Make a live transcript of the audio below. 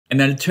An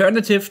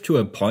alternative to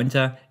a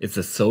pointer is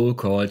the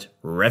so-called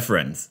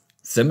reference.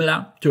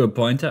 Similar to a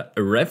pointer,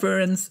 a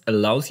reference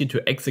allows you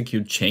to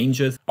execute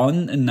changes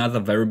on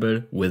another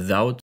variable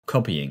without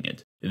copying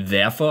it.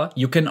 Therefore,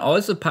 you can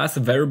also pass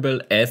a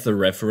variable as a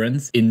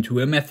reference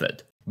into a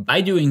method. By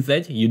doing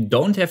that, you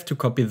don't have to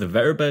copy the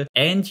variable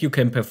and you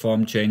can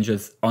perform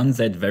changes on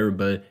that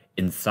variable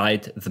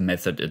inside the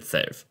method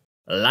itself.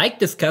 Like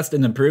discussed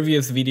in a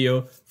previous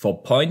video,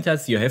 for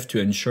pointers you have to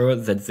ensure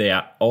that they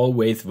are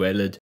always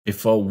valid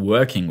before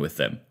working with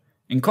them.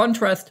 In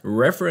contrast,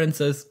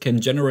 references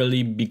can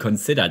generally be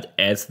considered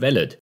as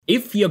valid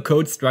if your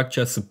code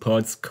structure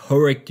supports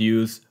correct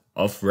use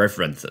of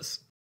references.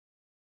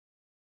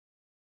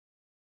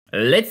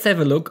 Let's have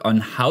a look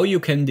on how you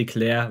can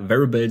declare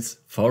variables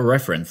for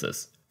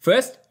references.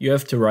 First, you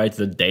have to write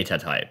the data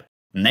type.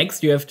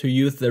 Next, you have to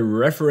use the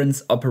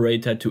reference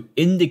operator to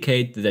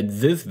indicate that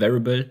this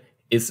variable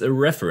is a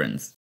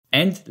reference.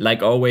 And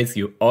like always,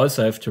 you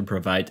also have to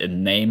provide a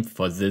name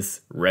for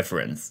this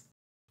reference.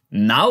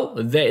 Now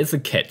there is a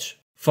catch.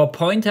 For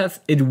pointers,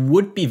 it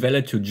would be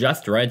valid to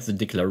just write the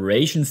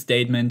declaration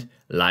statement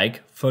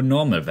like for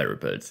normal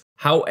variables.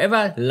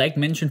 However, like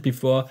mentioned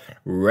before,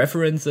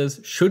 references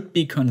should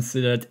be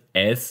considered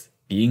as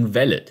being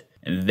valid.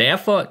 And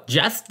therefore,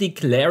 just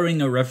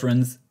declaring a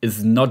reference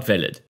is not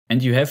valid.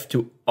 And you have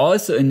to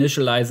also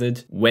initialize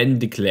it when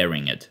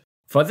declaring it.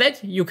 For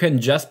that, you can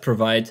just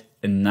provide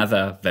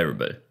another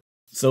variable.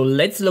 So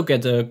let's look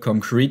at a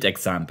concrete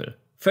example.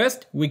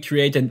 First, we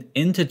create an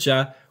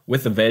integer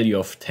with a value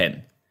of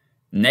 10.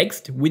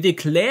 Next, we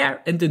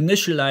declare and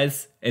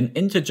initialize an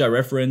integer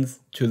reference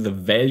to the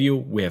value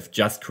we have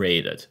just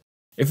created.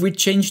 If we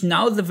change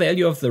now the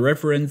value of the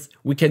reference,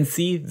 we can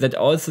see that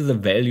also the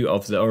value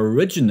of the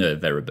original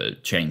variable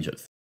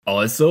changes.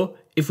 Also,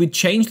 if we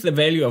change the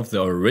value of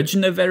the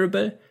original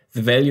variable,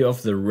 the value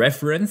of the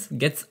reference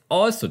gets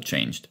also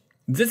changed.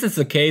 This is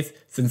the case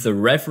since the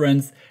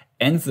reference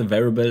and the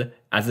variable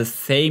are the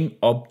same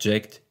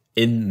object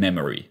in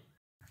memory.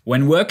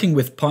 When working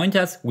with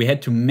pointers, we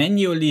had to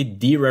manually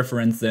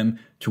dereference them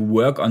to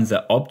work on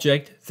the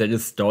object that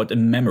is stored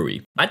in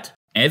memory. But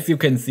as you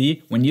can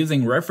see, when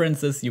using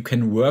references, you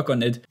can work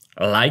on it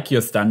like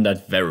your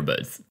standard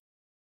variables.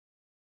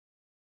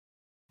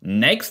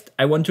 Next,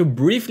 I want to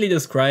briefly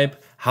describe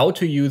how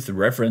to use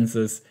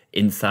references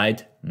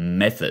inside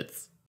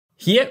methods.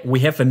 Here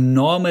we have a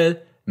normal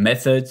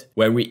method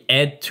where we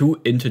add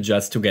two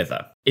integers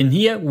together. In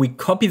here, we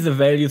copy the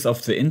values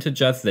of the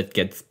integers that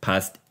gets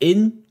passed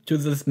in to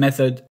this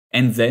method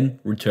and then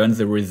return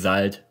the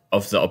result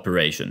of the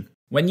operation.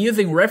 When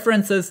using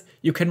references,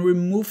 you can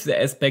remove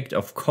the aspect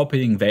of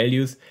copying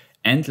values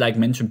and like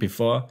mentioned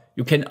before,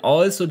 you can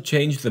also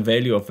change the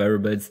value of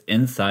variables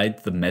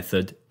inside the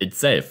method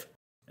itself.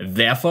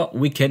 Therefore,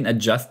 we can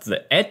adjust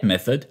the add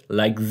method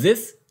like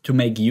this to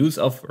make use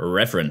of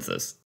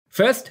references.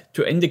 First,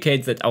 to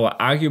indicate that our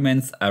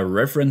arguments are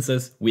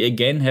references, we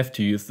again have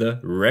to use the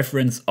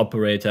reference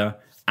operator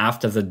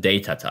after the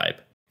data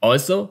type.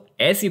 Also,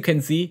 as you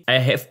can see, I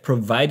have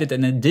provided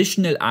an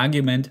additional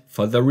argument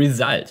for the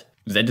result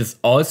that is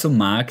also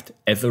marked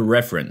as a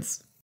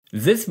reference.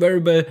 This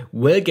variable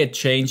will get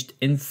changed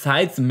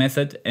inside the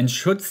method and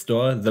should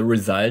store the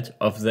result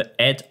of the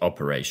add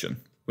operation.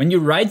 When you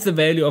write the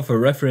value of a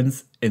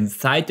reference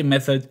inside the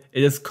method,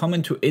 it is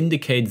common to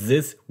indicate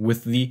this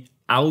with the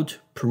out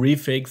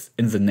prefix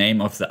in the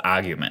name of the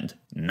argument.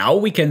 Now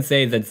we can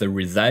say that the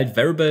result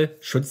variable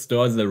should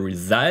store the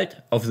result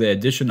of the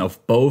addition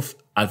of both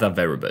other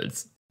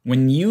variables.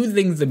 When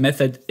using the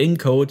method in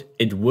code,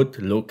 it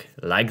would look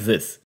like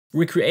this.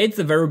 We create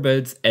the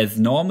variables as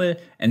normal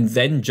and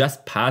then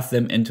just pass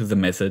them into the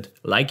method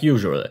like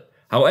usual.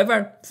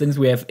 However, since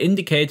we have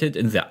indicated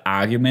in the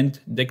argument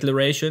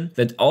declaration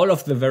that all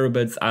of the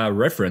variables are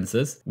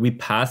references, we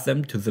pass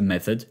them to the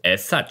method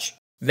as such.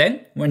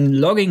 Then,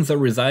 when logging the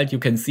result, you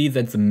can see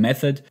that the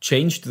method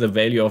changed the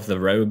value of the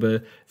variable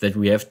that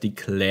we have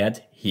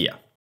declared here.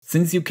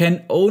 Since you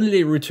can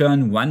only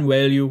return one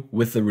value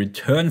with the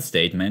return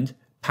statement,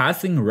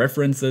 passing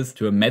references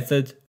to a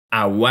method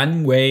are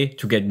one way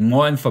to get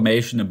more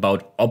information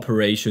about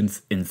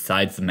operations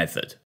inside the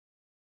method.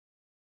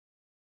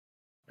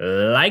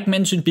 Like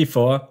mentioned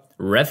before,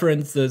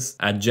 references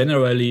are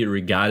generally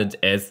regarded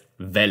as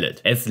valid,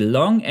 as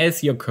long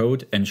as your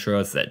code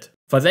ensures that.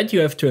 For that, you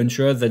have to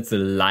ensure that the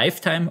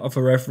lifetime of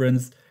a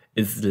reference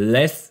is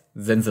less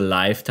than the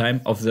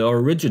lifetime of the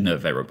original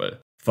variable.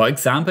 For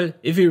example,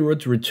 if you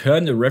would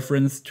return a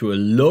reference to a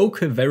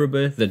local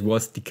variable that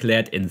was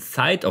declared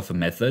inside of a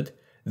method,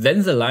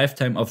 then the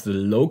lifetime of the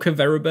local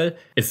variable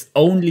is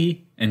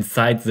only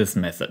inside this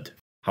method.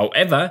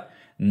 However,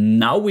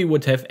 now we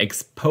would have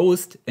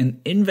exposed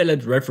an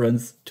invalid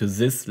reference to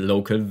this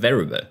local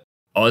variable.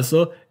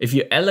 Also, if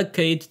you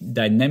allocate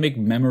dynamic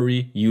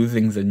memory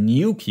using the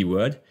new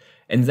keyword,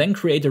 and then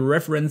create a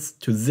reference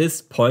to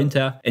this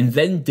pointer and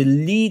then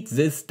delete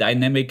this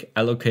dynamic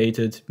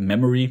allocated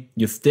memory,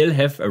 you still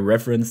have a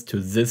reference to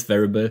this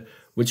variable,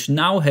 which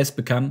now has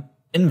become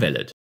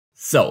invalid.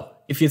 So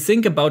if you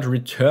think about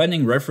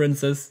returning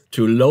references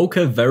to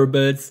local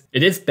variables,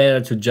 it is better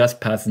to just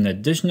pass an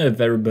additional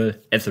variable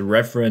as a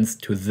reference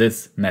to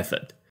this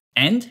method.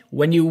 And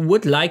when you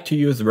would like to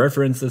use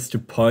references to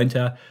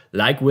pointer,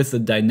 like with the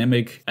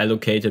dynamic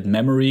allocated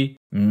memory,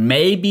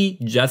 maybe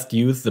just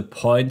use the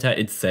pointer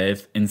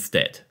itself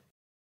instead.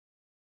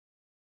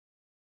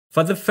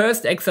 For the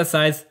first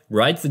exercise,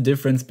 write the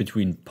difference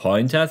between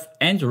pointers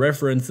and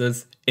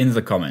references in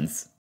the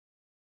comments.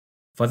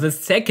 For the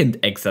second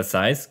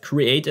exercise,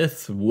 create a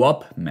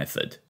swap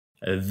method.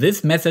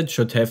 This method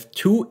should have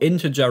two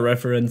integer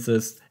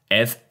references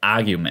as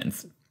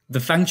arguments. The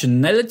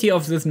functionality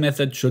of this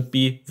method should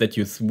be that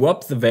you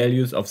swap the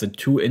values of the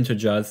two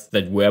integers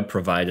that were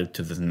provided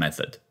to this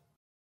method.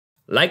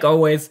 Like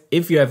always,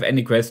 if you have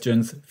any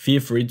questions,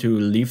 feel free to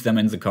leave them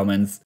in the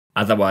comments.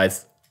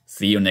 Otherwise,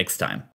 see you next time.